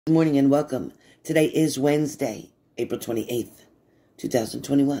Good morning and welcome. Today is Wednesday, April 28th,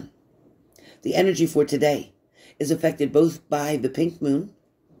 2021. The energy for today is affected both by the pink moon.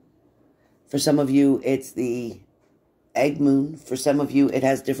 For some of you, it's the egg moon. For some of you, it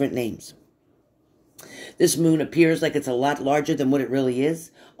has different names. This moon appears like it's a lot larger than what it really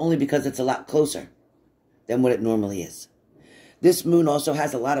is, only because it's a lot closer than what it normally is. This moon also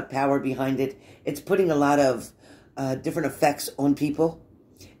has a lot of power behind it. It's putting a lot of different effects on people.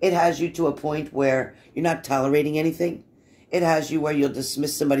 It has you to a point where you're not tolerating anything. It has you where you'll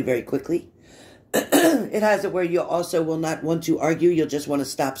dismiss somebody very quickly. It has it where you also will not want to argue. You'll just want to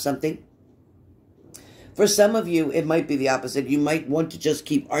stop something. For some of you, it might be the opposite. You might want to just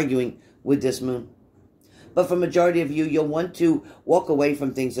keep arguing with this moon. But for majority of you, you'll want to walk away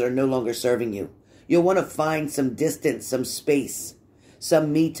from things that are no longer serving you. You'll want to find some distance, some space,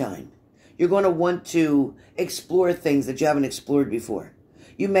 some me time. You're going to want to explore things that you haven't explored before.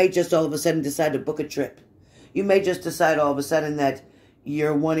 You may just all of a sudden decide to book a trip. You may just decide all of a sudden that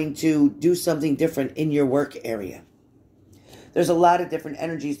you're wanting to do something different in your work area. There's a lot of different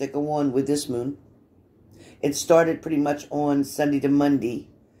energies that go on with this moon. It started pretty much on Sunday to Monday,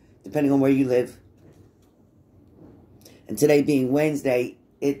 depending on where you live. And today being Wednesday,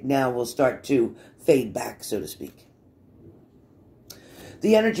 it now will start to fade back, so to speak.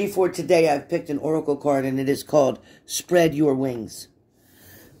 The energy for today, I've picked an oracle card, and it is called Spread Your Wings.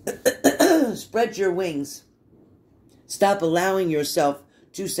 Spread your wings. Stop allowing yourself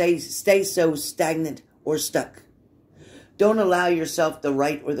to stay so stagnant or stuck. Don't allow yourself the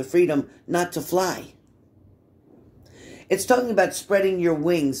right or the freedom not to fly. It's talking about spreading your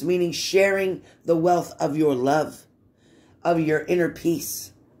wings, meaning sharing the wealth of your love, of your inner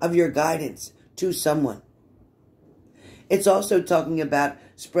peace, of your guidance to someone. It's also talking about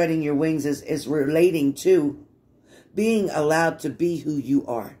spreading your wings is relating to being allowed to be who you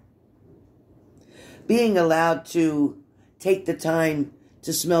are. Being allowed to take the time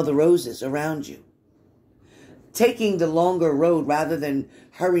to smell the roses around you. Taking the longer road rather than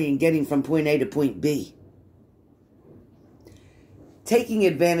hurrying getting from point A to point B. Taking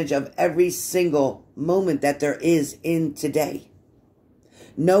advantage of every single moment that there is in today.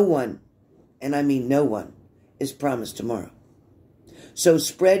 No one, and I mean no one, is promised tomorrow. So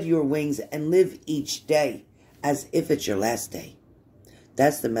spread your wings and live each day as if it's your last day.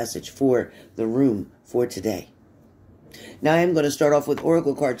 That's the message for the room for today. Now I am going to start off with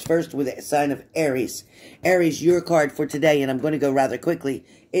oracle cards first with a sign of Aries. Aries, your card for today, and I'm going to go rather quickly,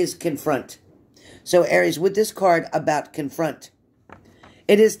 is Confront. So Aries, with this card about confront,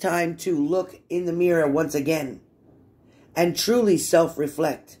 it is time to look in the mirror once again and truly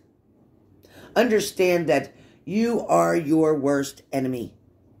self-reflect. Understand that you are your worst enemy.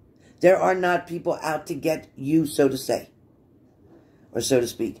 There are not people out to get you, so to say, or so to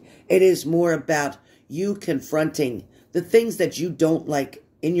speak. It is more about you confronting the things that you don't like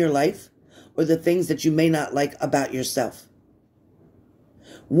in your life or the things that you may not like about yourself.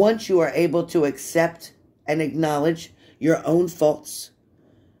 Once you are able to accept and acknowledge your own faults,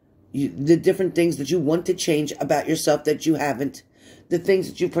 the different things that you want to change about yourself that you haven't, the things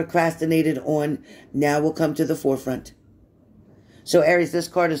that you procrastinated on now will come to the forefront. So Aries, this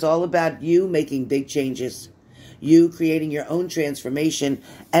card is all about you making big changes, you creating your own transformation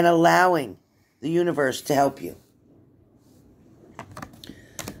and allowing the universe to help you.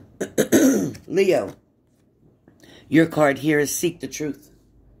 Leo, your card here is Seek the Truth.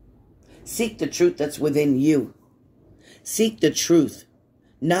 Seek the truth that's within you. Seek the truth,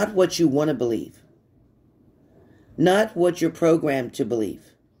 not what you want to believe. Not what you're programmed to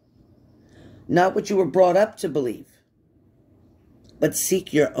believe. Not what you were brought up to believe. But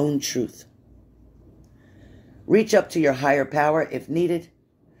seek your own truth. Reach up to your higher power if needed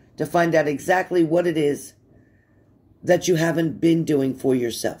to find out exactly what it is that you haven't been doing for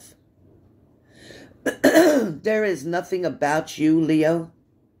yourself. There is nothing about you, Leo,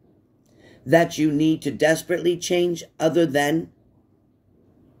 that you need to desperately change other than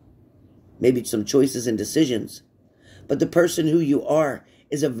maybe some choices and decisions. But the person who you are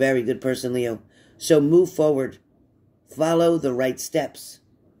is a very good person, Leo. So move forward. Follow the right steps,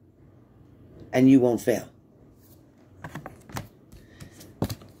 and you won't fail.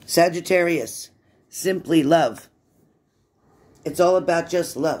 Sagittarius, simply love. It's all about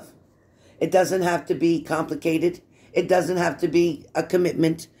just love. It doesn't have to be complicated. It doesn't have to be a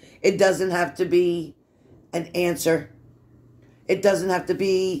commitment. It doesn't have to be an answer. It doesn't have to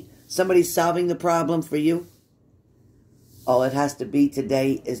be somebody solving the problem for you. All it has to be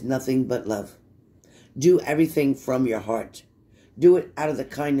today is nothing but love. Do everything from your heart. Do it out of the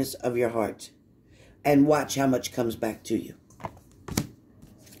kindness of your heart. And watch how much comes back to you.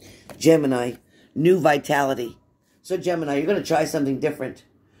 Gemini, new vitality. So Gemini, you're going to try something different.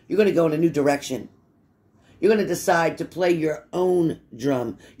 You're going to go in a new direction. You're going to decide to play your own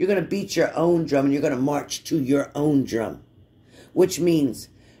drum. You're going to beat your own drum, and you're going to march to your own drum. Which means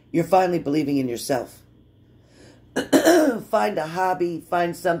you're finally believing in yourself. Find a hobby,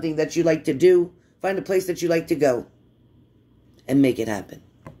 find something that you like to do, find a place that you like to go, and make it happen.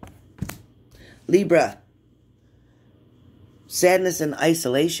 Libra, sadness and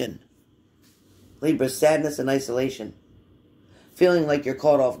isolation. Libra, sadness and isolation. Feeling like you're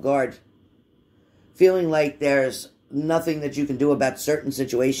caught off guard. Feeling like there's nothing that you can do about certain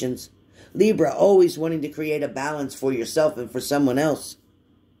situations. Libra, always wanting to create a balance for yourself and for someone else.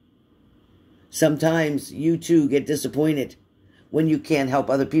 Sometimes you too get disappointed when you can't help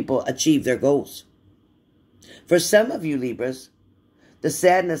other people achieve their goals. For some of you Libras, the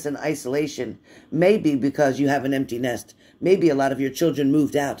sadness and isolation may be because you have an empty nest. Maybe a lot of your children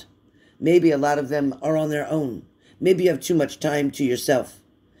moved out. Maybe a lot of them are on their own. Maybe you have too much time to yourself.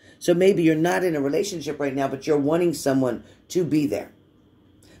 So maybe you're not in a relationship right now, but you're wanting someone to be there.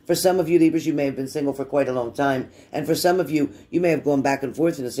 For some of you Libras, you may have been single for quite a long time. And for some of you, you may have gone back and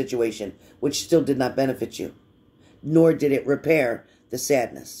forth in a situation which still did not benefit you. Nor did it repair the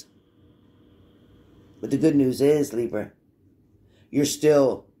sadness. But the good news is, Libra, you're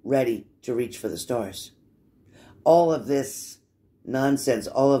still ready to reach for the stars. All of this nonsense,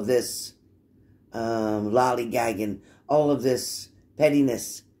 all of this lollygagging, all of this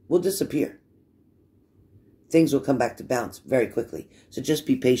pettiness will disappear. Things will come back to bounce very quickly. So just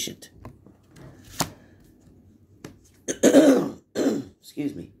be patient.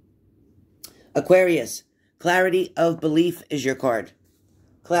 Excuse me. Aquarius, clarity of belief is your card.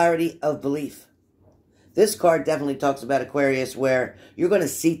 Clarity of belief. This card definitely talks about Aquarius, where you're going to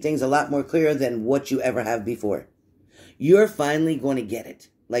see things a lot more clear than what you ever have before. You're finally going to get it.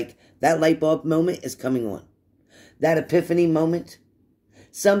 Like that light bulb moment is coming on. That epiphany moment.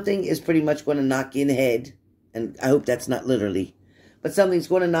 Something is pretty much going to knock you in the head. And I hope that's not literally. But something's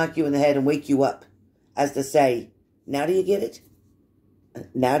going to knock you in the head and wake you up. As to say, now do you get it?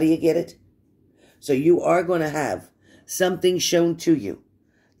 Now do you get it? So you are going to have something shown to you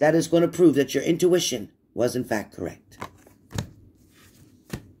that is going to prove that your intuition was in fact correct.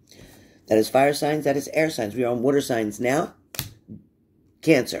 That is fire signs, that is air signs. We are on water signs now.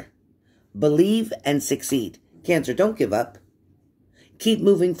 Cancer. Believe and succeed. Cancer, don't give up. Keep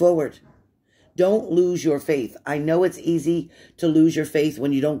moving forward. Don't lose your faith. I know it's easy to lose your faith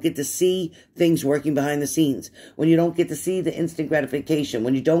when you don't get to see things working behind the scenes, when you don't get to see the instant gratification,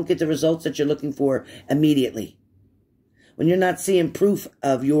 when you don't get the results that you're looking for immediately, when you're not seeing proof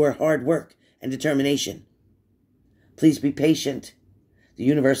of your hard work and determination. Please be patient. The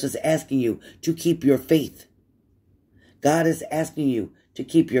universe is asking you to keep your faith. God is asking you to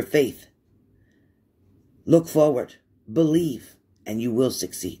keep your faith. Look forward, believe, and you will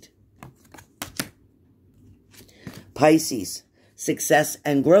succeed. Pisces, success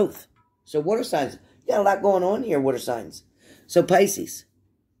and growth. So water signs, you got a lot going on here, water signs. So Pisces,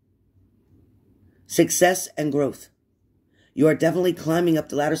 success and growth. You are definitely climbing up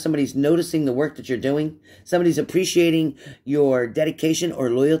the ladder. Somebody's noticing the work that you're doing. Somebody's appreciating your dedication or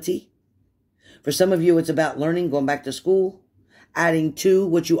loyalty. For some of you, it's about learning, going back to school, adding to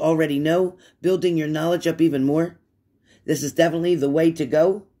what you already know, building your knowledge up even more. This is definitely the way to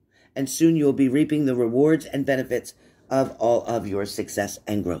go. And soon you will be reaping the rewards and benefits of all of your success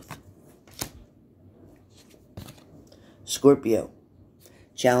and growth. Scorpio,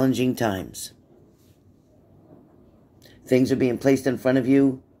 challenging times. Things are being placed in front of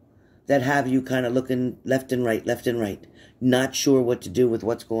you that have you kind of looking left and right, not sure what to do with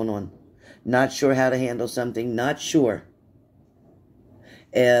what's going on, not sure how to handle something, not sure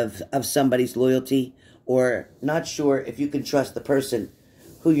of somebody's loyalty, or not sure if you can trust the person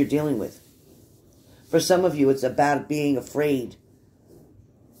who you're dealing with. For some of you, it's about being afraid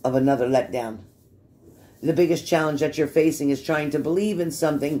of another letdown. The biggest challenge that you're facing is trying to believe in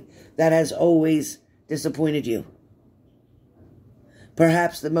something that has always disappointed you.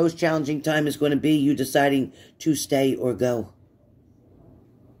 Perhaps the most challenging time is going to be you deciding to stay or go.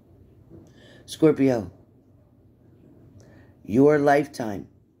 Scorpio, your lifetime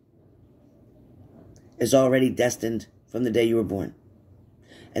is already destined from the day you were born.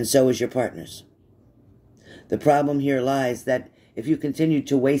 And so is your partner's. The problem here lies that if you continue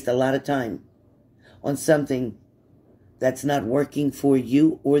to waste a lot of time on something that's not working for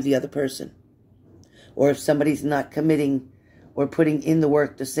you or the other person, or if somebody's not committing or putting in the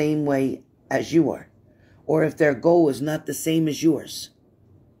work the same way as you are, or if their goal is not the same as yours,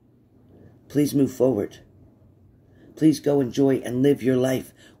 please move forward. Please go enjoy and live your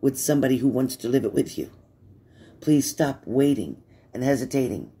life with somebody who wants to live it with you. Please stop waiting and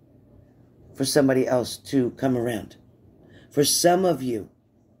hesitating for somebody else to come around. For some of you,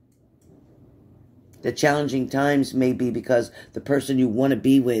 the challenging times may be because the person you want to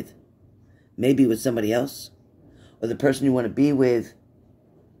be with may be with somebody else, or the person you want to be with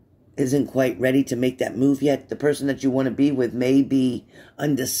isn't quite ready to make that move yet. The person that you want to be with may be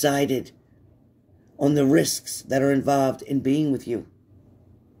undecided on the risks that are involved in being with you.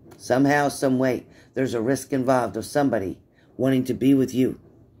 Somehow, some way, there's a risk involved of somebody wanting to be with you,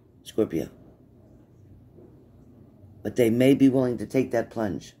 Scorpio. But they may be willing to take that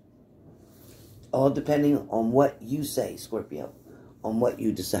plunge. All depending on what you say, Scorpio, on what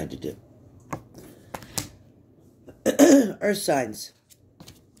you decide to do. Earth signs.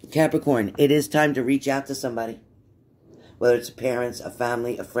 Capricorn, it is time to reach out to somebody. Whether it's parents, a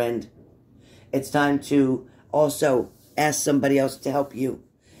family, a friend. It's time to also ask somebody else to help you.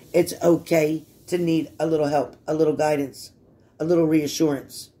 It's okay to need a little help, a little guidance, a little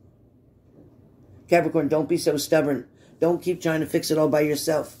reassurance. Capricorn, don't be so stubborn. Don't keep trying to fix it all by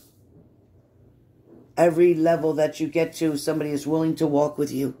yourself. Every level that you get to, somebody is willing to walk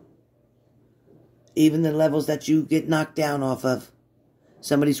with you. Even the levels that you get knocked down off of,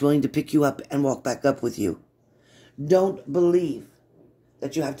 somebody's willing to pick you up and walk back up with you. Don't believe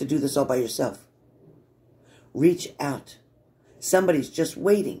that you have to do this all by yourself. Reach out. Somebody's just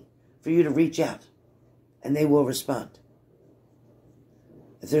waiting for you to reach out, and they will respond.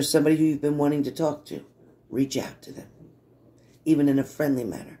 If there's somebody who you've been wanting to talk to, reach out to them. Even in a friendly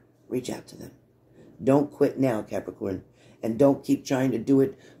manner, reach out to them. Don't quit now, Capricorn, and don't keep trying to do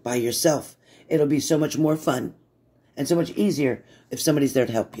it by yourself. It'll be so much more fun and so much easier if somebody's there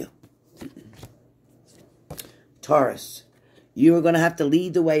to help you. Taurus, you are going to have to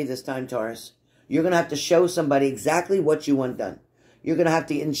lead the way this time, Taurus. You're going to have to show somebody exactly what you want done. You're going to have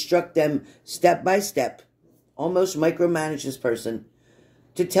to instruct them step by step, almost micromanage this person,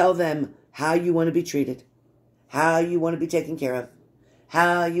 to tell them how you want to be treated, how you want to be taken care of,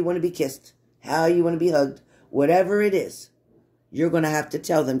 how you want to be kissed, how you want to be hugged, whatever it is. You're going to have to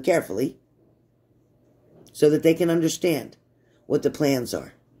tell them carefully so that they can understand what the plans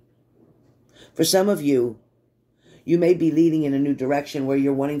are. For some of you, you may be leading in a new direction where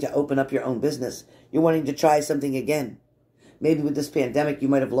you're wanting to open up your own business. You're wanting to try something again. Maybe with this pandemic, you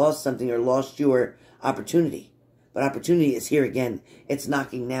might have lost something or lost your opportunity. But opportunity is here again. It's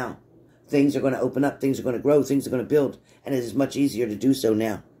knocking now. Things are going to open up. Things are going to grow. Things are going to build. And it is much easier to do so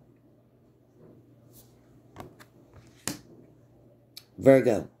now.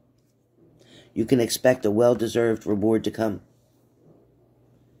 Virgo, you can expect a well-deserved reward to come.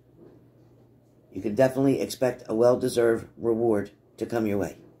 You can definitely expect a well-deserved reward to come your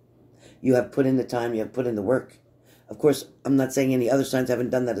way. You have put in the time. You have put in the work. Of course, I'm not saying any other signs haven't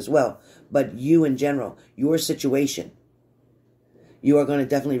done that as well. But you in general, your situation, you are going to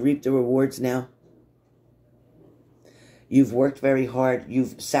definitely reap the rewards now. You've worked very hard.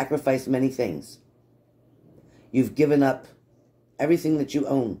 You've sacrificed many things. You've given up everything that you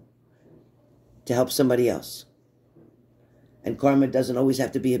own to help somebody else. And karma doesn't always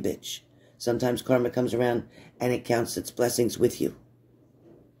have to be a bitch. Sometimes karma comes around and it counts its blessings with you.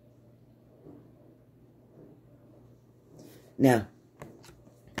 Now,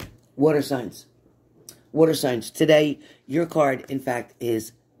 water signs. Water signs. Today, your card, in fact,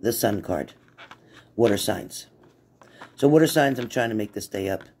 is the Sun card. Water signs. So water signs, I'm trying to make this day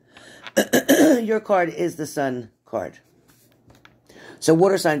up. Your card is the Sun card. So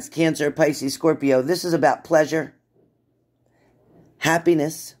water signs, Cancer, Pisces, Scorpio. This is about pleasure,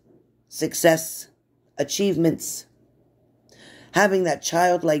 happiness, success, achievements, having that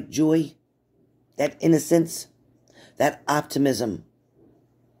childlike joy, that innocence, that optimism.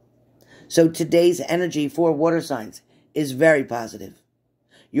 So today's energy for water signs is very positive.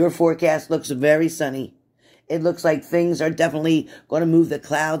 Your forecast looks very sunny. It looks like things are definitely going to move the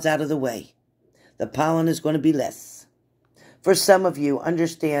clouds out of the way. The pollen is going to be less. For some of you,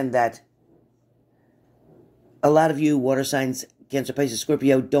 understand that a lot of you, water signs, Cancer, Pisces,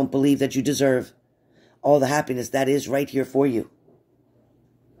 Scorpio, don't believe that you deserve all the happiness that is right here for you.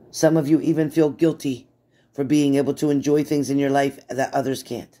 Some of you even feel guilty for being able to enjoy things in your life that others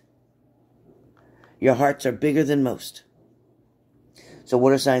can't. Your hearts are bigger than most. So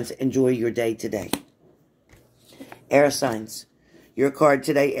water signs, enjoy your day today. Air signs. Your card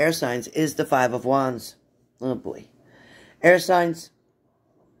today, air signs, is the Five of Wands. Oh boy. Air signs,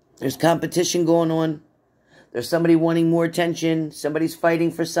 there's competition going on. There's somebody wanting more attention. Somebody's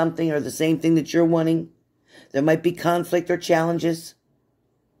fighting for something or the same thing that you're wanting. There might be conflict or challenges.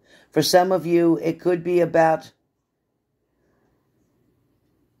 For some of you, it could be about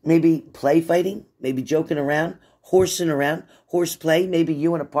maybe play fighting, maybe joking around, horsing around, horse play. Maybe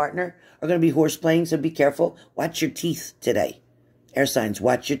you and a partner are going to be horse playing, so be careful. Watch your teeth today. Air signs,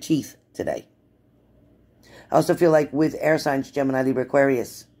 watch your teeth today. I also feel like with air signs, Gemini, Libra,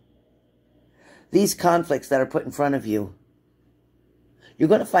 Aquarius, these conflicts that are put in front of you, you're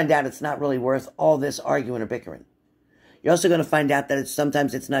going to find out it's not really worth all this arguing or bickering. You're also going to find out that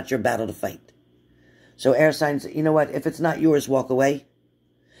sometimes it's not your battle to fight. So air signs, you know what? If it's not yours, walk away.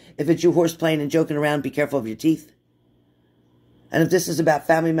 If it's you horse playing and joking around, be careful of your teeth. And if this is about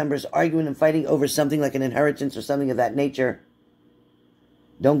family members arguing and fighting over something like an inheritance or something of that nature,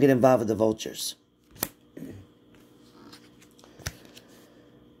 don't get involved with the vultures.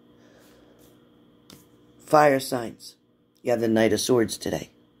 Fire signs. You have the Knight of Swords today.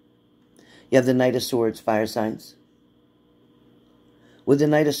 You have the Knight of Swords, fire signs. With the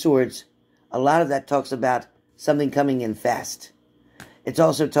Knight of Swords, a lot of that talks about something coming in fast. It's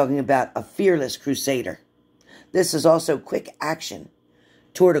also talking about a fearless crusader. This is also quick action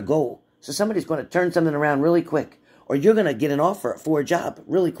toward a goal. So somebody's going to turn something around really quick. Or you're going to get an offer for a job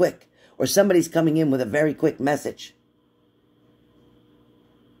really quick. Or somebody's coming in with a very quick message.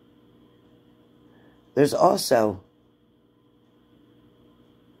 There's also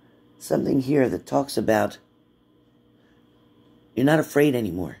something here that talks about you're not afraid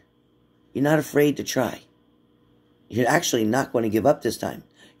anymore. You're not afraid to try. You're actually not going to give up this time.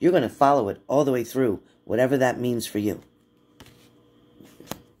 You're going to follow it all the way through, whatever that means for you.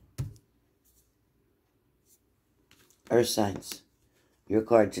 Earth signs. Your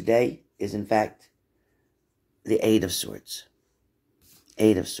card today is, in fact, the Eight of Swords.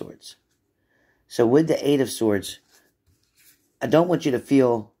 Eight of Swords. So with the Eight of Swords, I don't want you to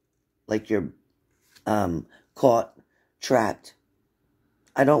feel like you're caught, trapped.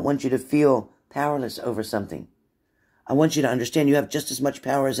 I don't want you to feel powerless over something. I want you to understand you have just as much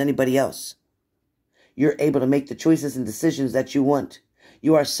power as anybody else. You're able to make the choices and decisions that you want.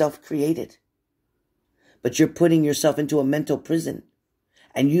 You are self-created. But you're putting yourself into a mental prison.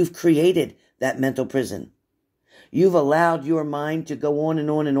 And you've created that mental prison. You've allowed your mind to go on and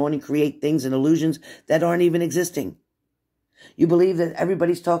on and on and create things and illusions that aren't even existing. You believe that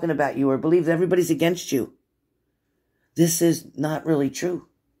everybody's talking about you or believe that everybody's against you. This is not really true.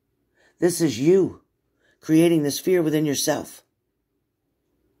 This is you creating this fear within yourself.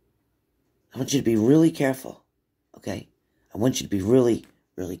 I want you to be really careful, okay? I want you to be really,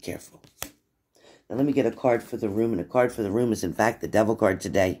 really careful. Now let me get a card for the room, and a card for the room is in fact the Devil card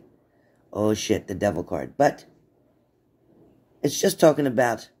today. Oh shit, the Devil card. But it's just talking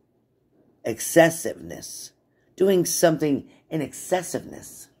about excessiveness, doing something in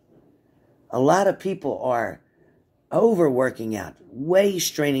excessiveness. A lot of people are overworking out, way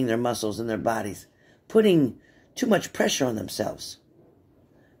straining their muscles in their bodies, putting too much pressure on themselves.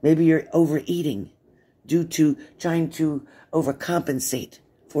 Maybe you're overeating due to trying to overcompensate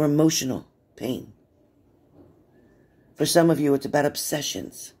for emotional pain. For some of you, it's about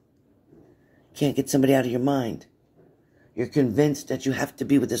obsessions. You can't get somebody out of your mind. You're convinced that you have to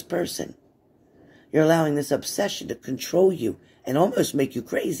be with this person. You're allowing this obsession to control you and almost make you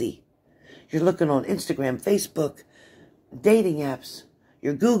crazy. You're looking on Instagram, Facebook, dating apps.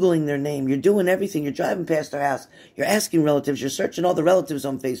 You're Googling their name. You're doing everything. You're driving past their house. You're asking relatives. You're searching all the relatives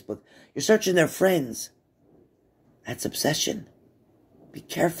on Facebook. You're searching their friends. That's obsession. Be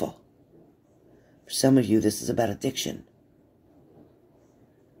careful. For some of you, this is about addiction.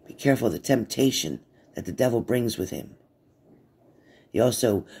 Be careful of the temptation that the devil brings with him. He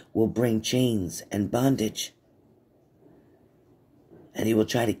also will bring chains and bondage. And he will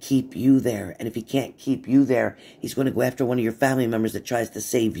try to keep you there. And if he can't keep you there, he's going to go after one of your family members that tries to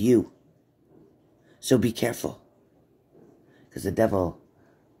save you. So be careful. Because the devil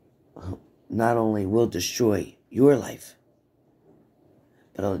not only will destroy your life,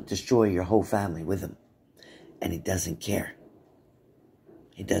 but he'll destroy your whole family with him. And he doesn't care.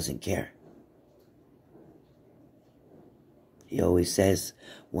 He doesn't care. He always says,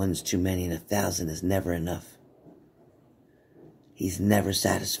 one's too many and 1,000 is never enough. He's never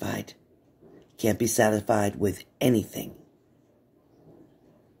satisfied. Can't be satisfied with anything.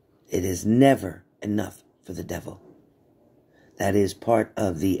 It is never enough for the devil. That is part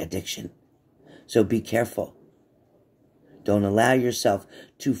of the addiction. So be careful. Don't allow yourself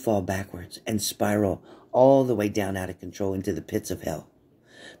to fall backwards and spiral all the way down out of control into the pits of hell.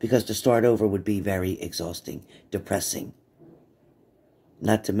 Because to start over would be very exhausting, depressing.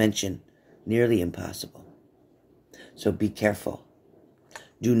 Not to mention, nearly impossible. So be careful.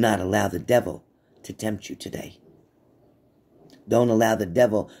 Do not allow the devil to tempt you today. Don't allow the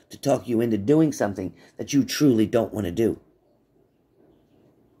devil to talk you into doing something that you truly don't want to do.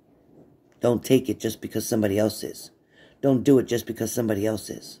 Don't take it just because somebody else is. Don't do it just because somebody else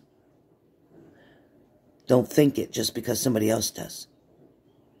is. Don't think it just because somebody else does.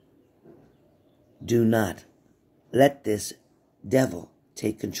 Do not let this devil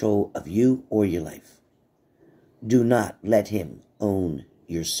take control of you or your life. Do not let him own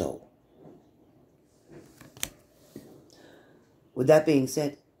your soul. With that being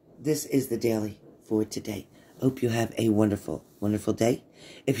said, this is the daily for today. Hope you have a wonderful, wonderful day.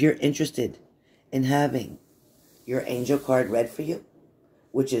 If you're interested in having your angel card read for you,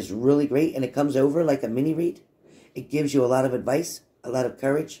 which is really great, and it comes over like a mini read, it gives you a lot of advice, a lot of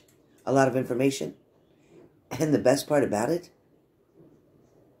courage, a lot of information. And the best part about it,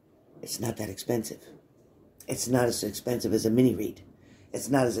 it's not that expensive. It's not as expensive as a mini read. It's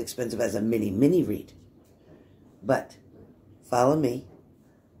not as expensive as a mini read. But follow me.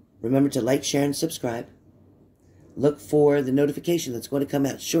 Remember to like, share, and subscribe. Look for the notification that's going to come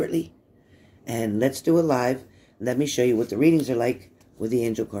out shortly. And let's do a live. Let me show you what the readings are like with the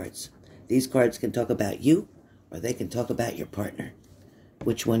angel cards. These cards can talk about you, or they can talk about your partner.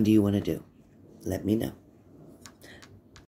 Which one do you want to do? Let me know.